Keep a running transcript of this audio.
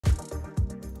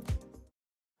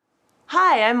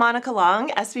Hi, I'm Monica Long,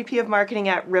 SVP of Marketing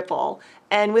at Ripple.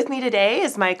 And with me today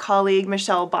is my colleague,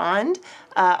 Michelle Bond,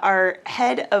 our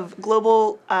head of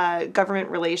global government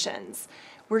relations.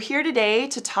 We're here today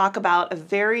to talk about a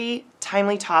very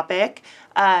timely topic,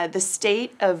 the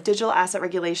state of digital asset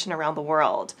regulation around the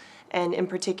world, and in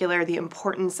particular, the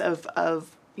importance of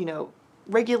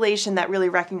regulation that really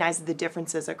recognizes the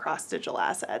differences across digital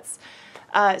assets.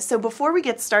 So before we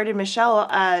get started,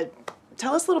 Michelle,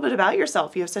 tell us a little bit about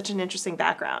yourself. You have such an interesting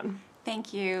background.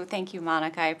 Thank you,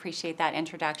 Monica. I appreciate that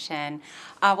introduction.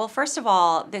 Well, first of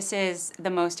all, this is the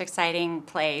most exciting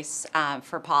place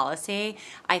for policy.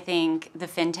 I think the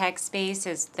fintech space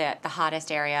is the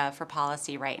hottest area for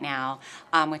policy right now,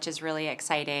 which is really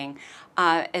exciting.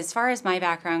 As far as my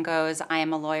background goes, I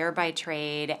am a lawyer by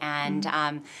trade, and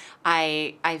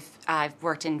I've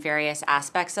worked in various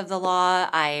aspects of the law.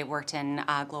 I worked in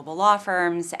global law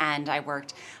firms, and I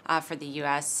worked for the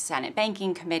U.S. Senate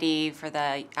Banking Committee, for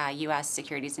the U.S.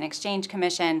 Securities and Exchange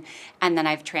Commission, and then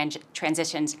I've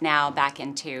transitioned now back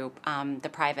into the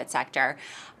private sector.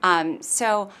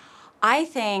 So I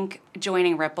think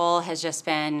joining Ripple has just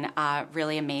been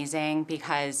really amazing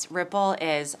because Ripple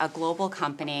is a global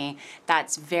company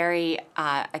that's very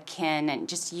akin and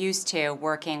just used to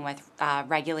working with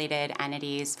regulated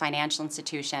entities, financial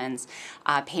institutions,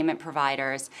 payment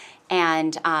providers,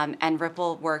 and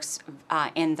Ripple works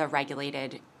in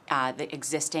the the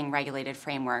existing regulated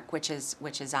framework, which is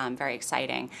very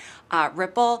exciting.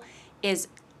 Ripple is,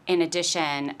 in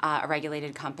addition, a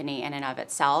regulated company in and of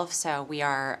itself. So we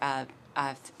are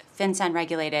FinCEN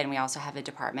regulated, and we also have a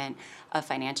Department of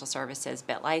Financial Services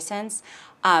BIT license.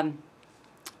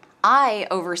 I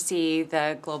oversee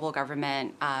the global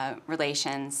government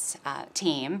relations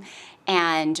team,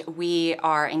 and we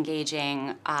are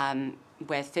engaging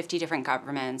with 50 different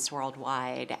governments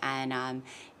worldwide, and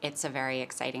it's a very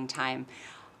exciting time.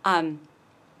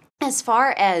 As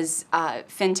far as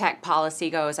fintech policy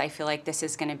goes, I feel like this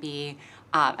is going to be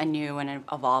a new and an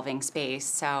evolving space,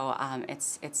 so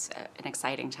it's an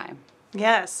exciting time.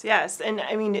 Yes, and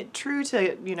I mean, true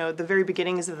to the very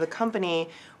beginnings of the company,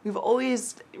 we've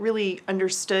always really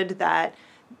understood that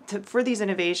for these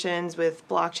innovations with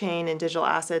blockchain and digital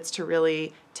assets to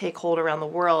really take hold around the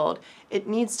world, it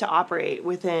needs to operate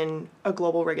within a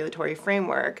global regulatory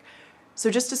framework. So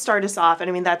just to start us off, and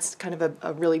I mean, that's kind of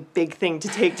a really big thing to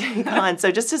take on. So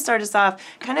just to start us off,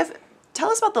 kind of tell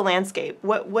us about the landscape.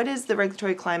 What is the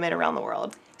regulatory climate around the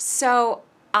world? So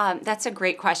that's a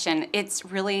great question. It's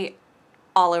really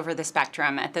all over the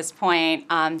spectrum at this point.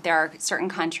 There are certain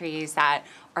countries that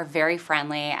are very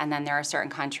friendly, and then there are certain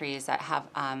countries that have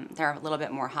they're a little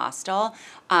bit more hostile.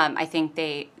 I think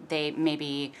they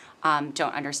maybe don't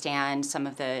understand some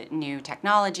of the new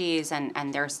technologies,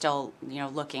 and they're still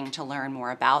looking to learn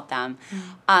more about them.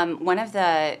 Mm-hmm. One of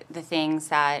the things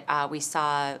that we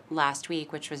saw last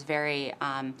week, which was very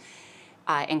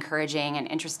encouraging and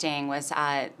interesting, was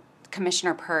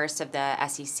Commissioner Peirce of the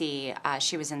SEC.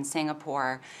 She was in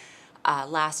Singapore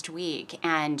last week,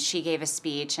 and she gave a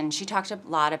speech, and she talked a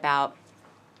lot about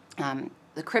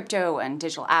the crypto and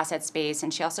digital asset space,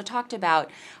 and she also talked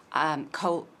about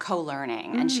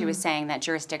co-learning, and she was saying that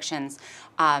jurisdictions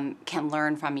can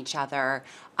learn from each other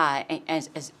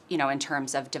as in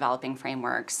terms of developing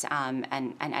frameworks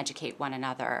and educate one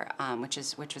another, which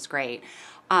was great.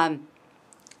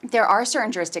 There are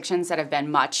certain jurisdictions that have been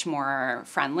much more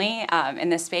friendly in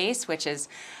this space, which is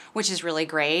really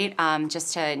great.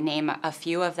 Just to name a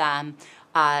few of them,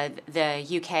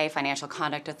 the UK Financial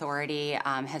Conduct Authority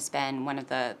has been one of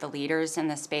the leaders in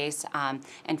this space.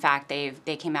 In fact,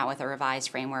 they came out with a revised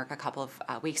framework a couple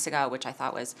of weeks ago, which I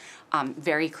thought was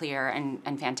very clear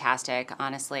and fantastic,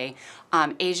 honestly.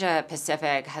 Asia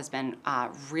Pacific has been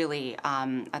really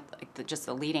just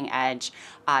the leading edge,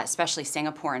 especially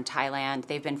Singapore and Thailand.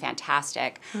 They've been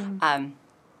fantastic. Mm-hmm.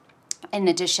 In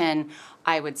addition,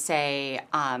 I would say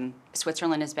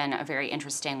Switzerland has been a very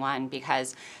interesting one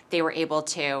because they were able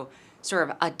to sort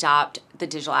of adopt the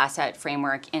digital asset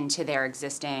framework into their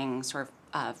existing sort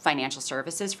of financial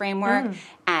services framework,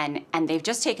 and they've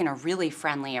just taken a really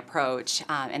friendly approach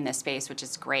in this space, which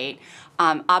is great.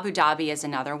 Abu Dhabi is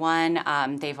another one.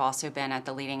 They've also been at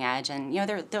the leading edge, and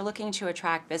they're looking to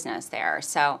attract business there.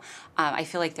 So I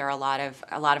feel like there are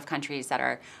a lot of countries that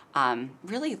are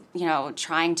really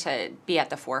trying to be at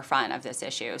the forefront of this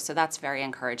issue. So that's very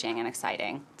encouraging and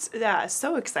exciting. Yeah,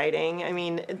 so exciting. I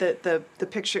mean, the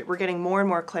picture, we're getting more and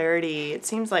more clarity. It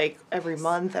seems like every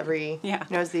month, as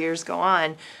the years go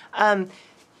on.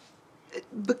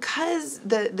 Because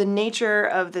the nature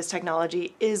of this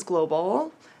technology is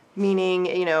global, meaning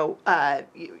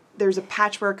there's a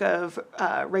patchwork of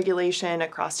regulation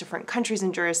across different countries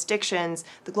and jurisdictions.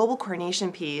 The global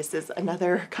coordination piece is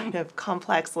another kind of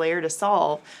complex layer to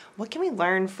solve. What can we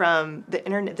learn from the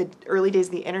internet, the early days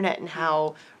of the internet, and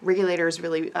how regulators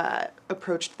really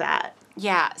approached that?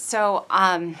 Yeah, so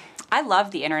I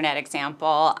love the internet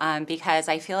example because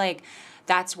I feel like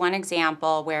that's one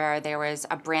example where there was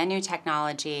a brand new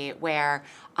technology where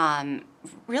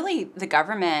really the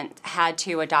government had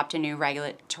to adopt a new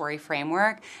regulatory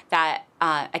framework that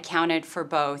accounted for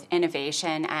both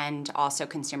innovation and also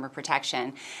consumer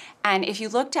protection. And if you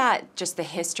looked at just the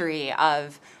history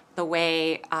of the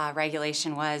way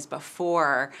regulation was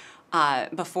before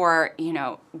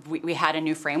we had a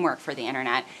new framework for the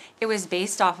internet, it was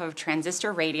based off of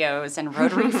transistor radios and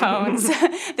rotary phones.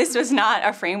 This was not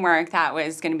a framework that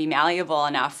was going to be malleable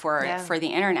enough for the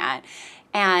internet.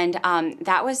 And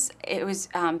it was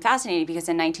fascinating because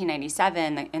in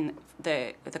 1997,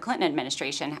 the Clinton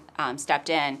administration stepped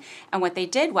in, and what they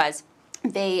did was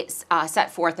they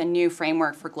set forth a new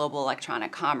framework for global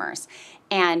electronic commerce.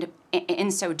 And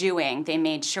in so doing, they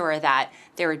made sure that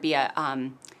there would be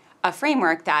a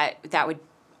framework that would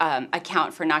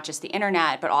account for not just the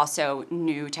internet, but also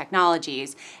new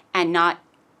technologies, and not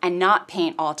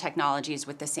paint all technologies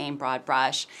with the same broad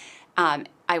brush.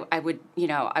 I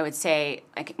would say,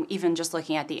 like, even just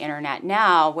looking at the internet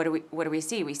now, what do we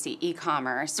see? We see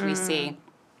e-commerce, we see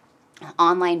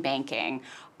online banking,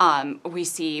 we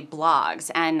see blogs,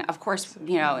 and of course,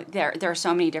 there are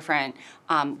so many different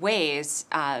ways,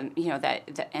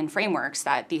 that and frameworks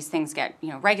that these things get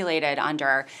regulated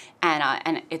under,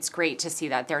 and it's great to see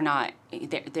that they're not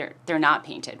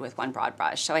painted with one broad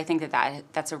brush. So I think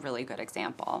that's a really good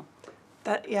example.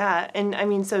 And I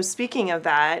mean, so speaking of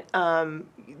that,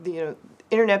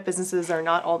 internet businesses are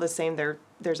not all the same.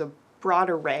 There's a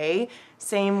broad array.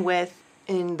 Same with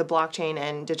in the blockchain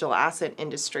and digital asset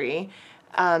industry.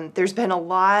 There's been a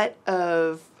lot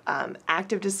of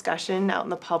active discussion out in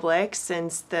the public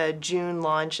since the June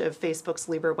launch of Facebook's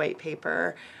Libra White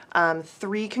Paper.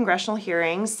 3 congressional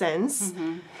hearings since,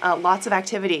 lots of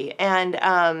activity.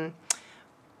 And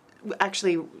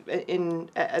actually,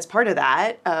 as part of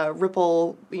that,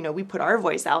 Ripple, we put our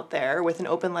voice out there with an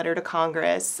open letter to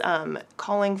Congress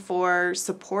calling for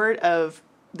support of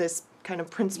this kind of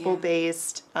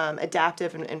principle-based,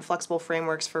 adaptive and flexible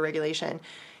frameworks for regulation.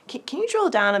 Can you drill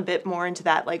down a bit more into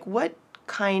that? Like, what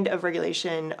kind of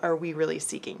regulation are we really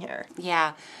seeking here?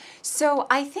 Yeah. So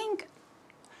I think,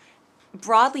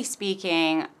 broadly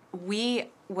speaking, we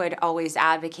would always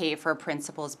advocate for a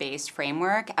principles-based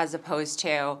framework as opposed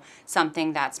to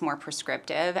something that's more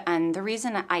prescriptive. And the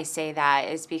reason I say that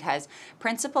is because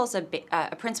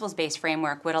a principles-based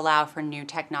framework would allow for new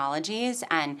technologies,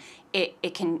 and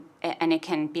it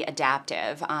can be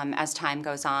adaptive as time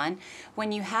goes on.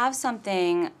 When you have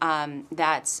something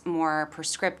that's more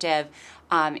prescriptive,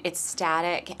 it's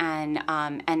static, and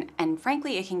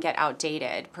frankly, it can get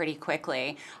outdated pretty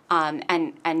quickly,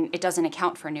 and it doesn't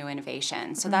account for new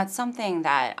innovation. So that's something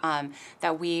that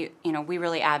we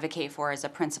really advocate for as a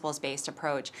principles-based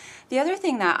approach. The other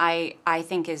thing that I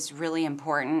think is really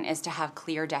important is to have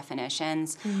clear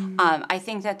definitions. I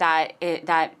think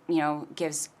that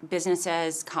gives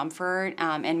businesses comfort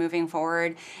in moving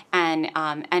forward, and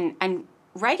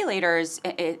regulators,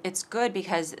 it's good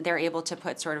because they're able to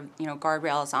put sort of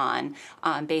guardrails on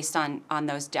based on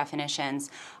those definitions.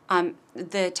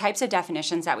 The types of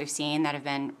definitions that we've seen that have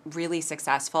been really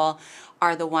successful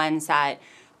are the ones that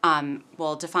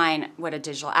will define what a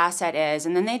digital asset is,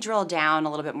 and then they drill down a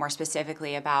little bit more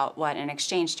specifically about what an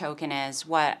exchange token is,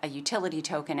 what a utility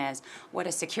token is, what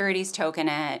a securities token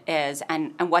is,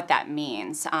 and what that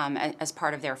means as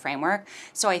part of their framework.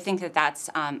 So I think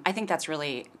that's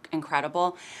really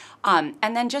incredible. And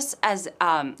then just as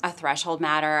a threshold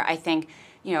matter, I think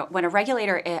when a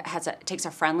regulator takes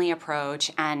a friendly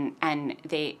approach, and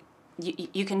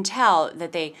you can tell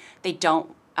that they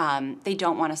don't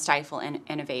want to stifle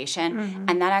innovation,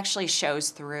 and that actually shows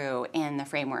through in the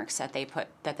frameworks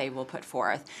that they will put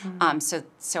forth.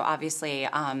 So obviously,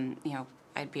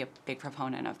 I'd be a big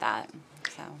proponent of that.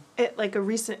 So,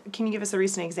 can you give us a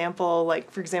recent example? Like,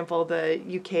 for example, the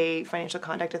UK Financial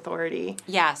Conduct Authority.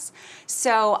 Yes.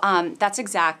 So that's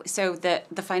exactly, so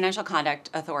the Financial Conduct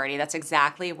Authority, that's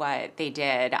exactly what they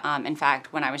did. In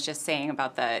fact, when I was just saying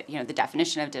about the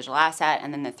definition of digital asset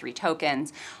and then the 3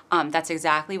 tokens, that's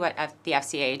exactly what the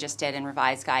FCA just did in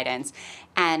revised guidance.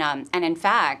 And in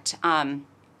fact,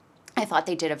 I thought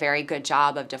they did a very good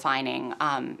job of defining,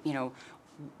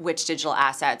 which digital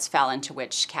assets fell into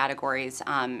which categories,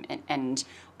 and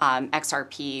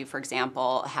XRP, for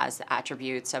example, has the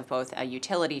attributes of both a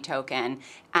utility token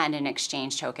and an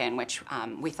exchange token, which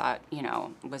we thought,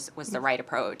 was the right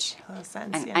approach.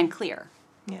 Sense, and clear.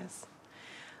 Yes.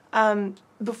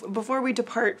 Before we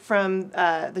depart from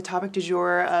the topic du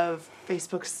jour of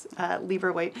Facebook's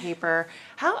Libra White Paper,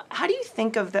 how do you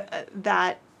think of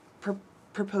that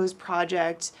proposed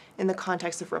project in the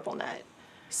context of RippleNet?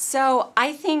 So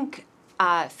I think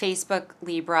Facebook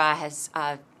Libra has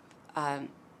a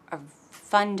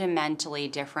fundamentally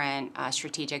different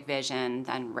strategic vision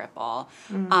than Ripple.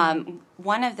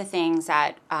 One of the things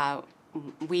that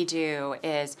we do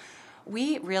is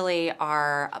we really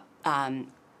are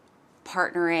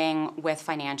partnering with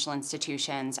financial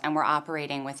institutions, and we're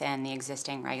operating within the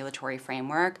existing regulatory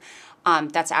framework.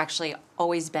 That's actually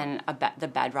always been the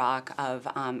bedrock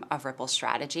of Ripple's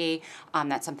strategy.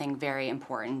 That's something very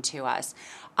important to us.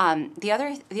 The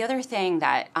other thing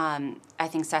that I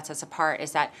think sets us apart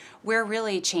is that we're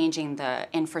really changing the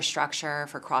infrastructure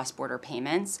for cross-border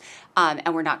payments,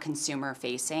 and we're not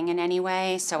consumer-facing in any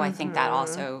way. So I think that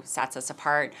also sets us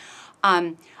apart.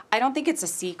 I don't think it's a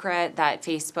secret that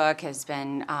Facebook has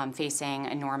been facing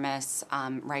enormous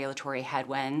regulatory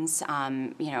headwinds,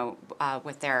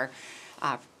 with their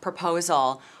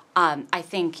proposal. I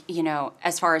think,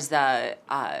 as far as the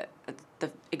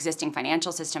existing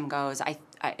financial system goes,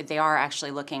 they are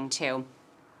actually looking to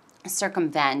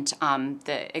circumvent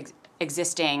the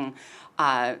existing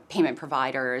payment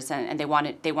providers, and they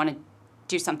want to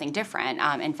do something different.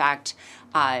 In fact,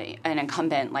 an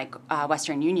incumbent like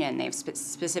Western Union, they've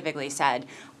specifically said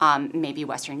maybe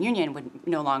Western Union would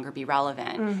no longer be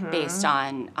relevant based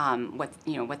on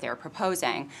what they're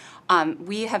proposing.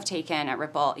 We have taken at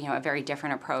Ripple, a very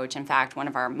different approach. In fact, one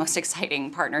of our most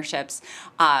exciting partnerships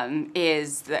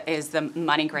is the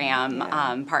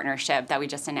Moneygram partnership that we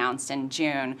just announced in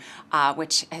June,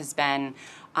 which has been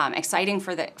exciting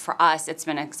for us. It's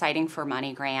been exciting for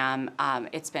MoneyGram.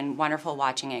 It's been wonderful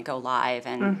watching it go live,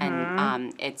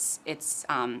 and it's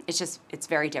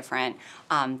very different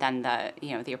than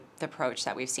the approach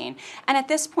that we've seen. And at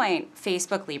this point,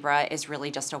 Facebook Libra is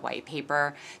really just a white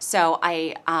paper. So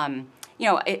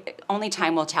only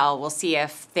time will tell. We'll see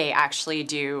if they actually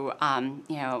do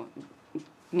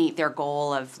meet their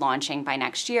goal of launching by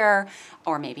next year,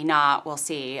 or maybe not. We'll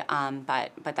see.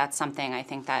 But that's something I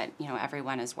think that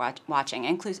everyone is watching,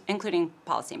 including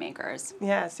policymakers.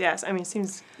 Yes. I mean,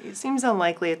 it seems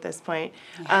unlikely at this point.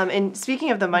 Yeah. And speaking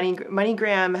of the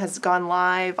MoneyGram has gone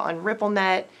live on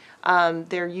RippleNet.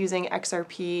 They're using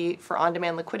XRP for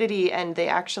on-demand liquidity, and they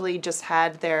actually just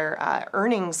had their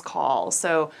earnings call.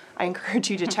 So I encourage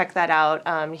you to check that out.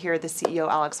 Hear the CEO,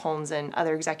 Alex Holmes, and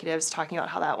other executives talking about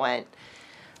how that went.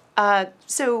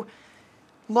 So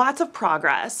lots of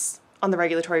progress on the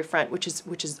regulatory front, which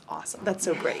is awesome. That's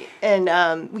so great.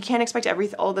 And we can't expect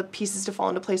all the pieces to fall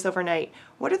into place overnight.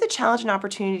 What are the challenges and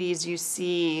opportunities you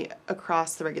see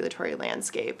across the regulatory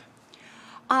landscape?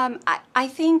 I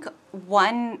think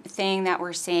one thing that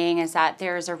we're seeing is that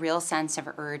there's a real sense of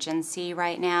urgency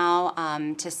right now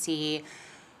to see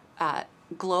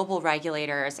global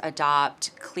regulators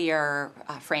adopt clear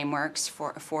frameworks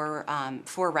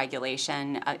for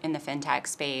regulation in the fintech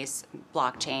space,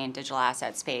 blockchain, digital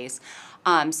asset space.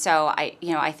 So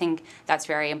I think that's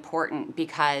very important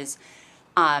because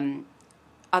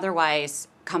otherwise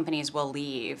companies will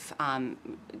leave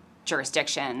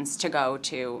jurisdictions to go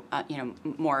to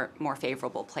more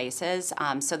favorable places.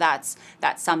 So that's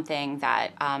something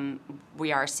that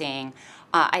we are seeing.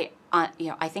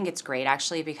 I think it's great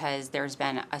actually because there's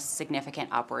been a significant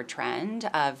upward trend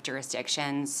of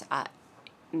jurisdictions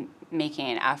making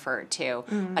an effort to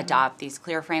adopt these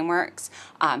clear frameworks.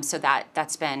 So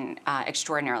that's been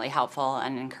extraordinarily helpful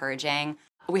and encouraging.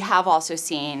 We have also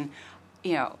seen,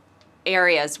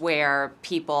 areas where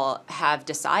people have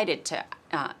decided to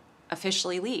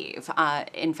officially leave.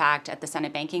 In fact, at the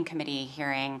Senate Banking Committee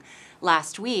hearing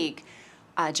last week,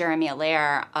 Jeremy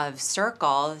Allaire of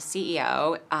Circle, the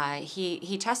CEO,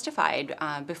 he testified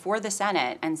before the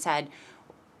Senate and said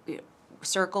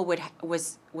Circle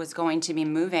was going to be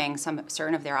moving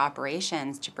certain of their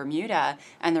operations to Bermuda,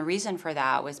 and the reason for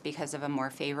that was because of a more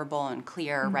favorable and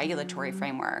clear regulatory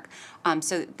framework.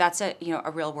 So that's a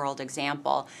real world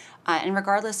example. And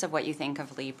regardless of what you think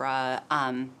of Libra,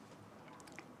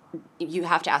 you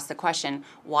have to ask the question: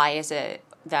 why is it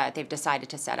that they've decided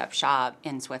to set up shop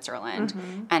in Switzerland?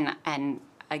 And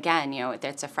again,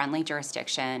 it's a friendly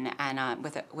jurisdiction and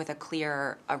with a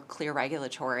clear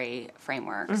regulatory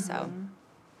framework. So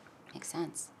makes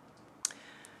sense.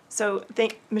 So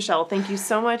Michelle, thank you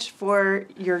so much for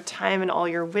your time and all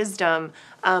your wisdom.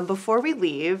 Before we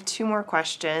leave, two more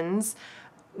questions.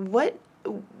 What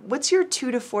what's your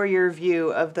 2 to 4 year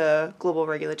view of the global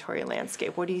regulatory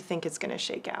landscape? What do you think is going to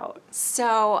shake out?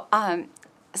 So,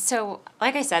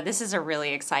 like I said, this is a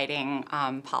really exciting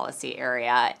policy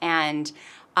area, and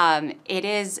it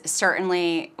is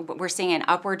certainly, we're seeing an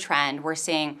upward trend. We're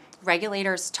seeing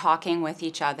regulators talking with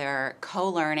each other,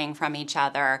 co-learning from each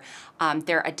other.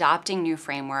 They're adopting new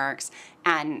frameworks,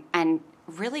 and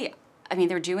really, I mean,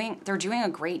 they're doing a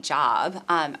great job.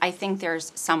 I think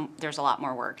there's a lot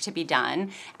more work to be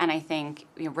done, and I think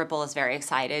Ripple is very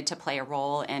excited to play a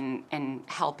role in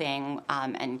helping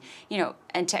and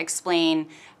to explain.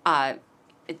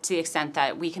 To the extent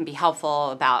that we can be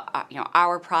helpful about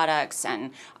our products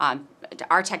and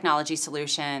our technology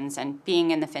solutions and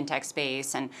being in the fintech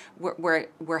space, and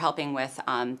we're helping with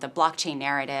the blockchain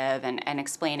narrative and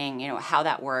explaining how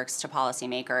that works to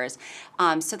policymakers.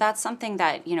 So that's something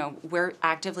that we're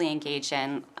actively engaged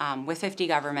in with 50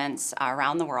 governments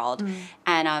around the world,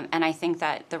 and I think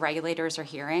that the regulators are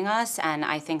hearing us, and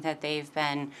I think that they've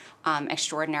been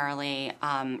extraordinarily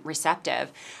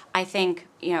receptive. I think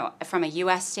from a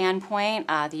U.S. standpoint,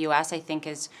 the U.S. I think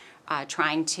is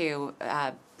trying to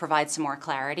provide some more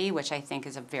clarity, which I think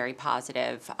is a very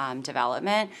positive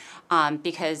development,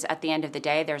 because at the end of the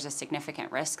day, there's a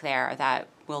significant risk there that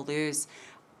we'll lose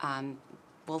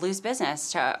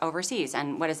business to overseas.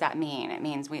 And what does that mean? It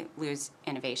means we lose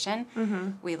innovation,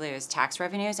 we lose tax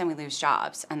revenues, and we lose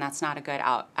jobs, and that's not a good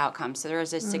outcome. So there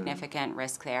is a significant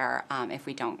risk there if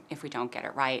we don't get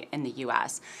it right in the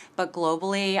U.S. But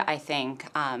globally, I think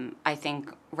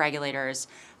regulators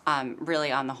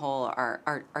really, on the whole,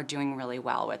 are doing really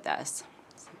well with this.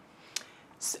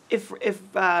 If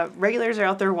regulators are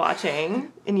out there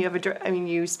watching, and you have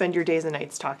you spend your days and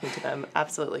nights talking to them,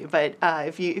 absolutely. But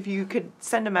if you could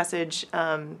send a message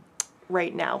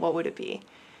right now, what would it be?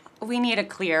 We need a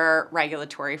clear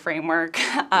regulatory framework.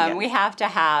 We have to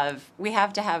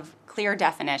have clear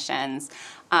definitions,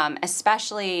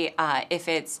 especially if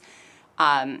it's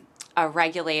a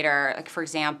regulator. Like, for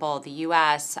example, the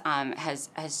U.S.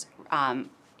 has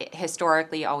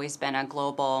historically always been a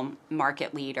global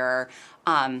market leader.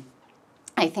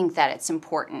 I think that it's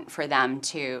important for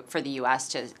the U.S.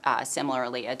 to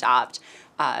similarly adopt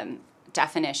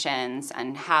definitions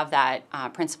and have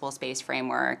that principles-based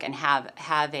framework, and have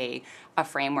a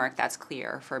framework that's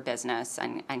clear for business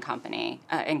and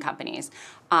companies.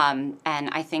 And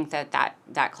I think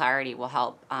that clarity will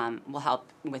help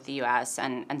with the U.S.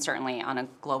 and certainly on a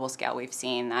global scale, we've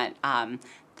seen that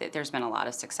there's been a lot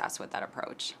of success with that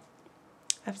approach.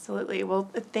 Absolutely. Well,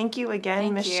 thank you again,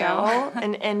 Thank Michelle.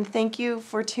 And thank you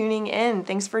for tuning in.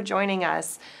 Thanks for joining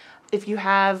us. If you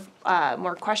have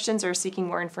more questions or seeking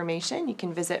more information, you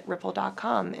can visit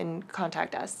ripple.com and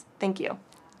contact us. Thank you.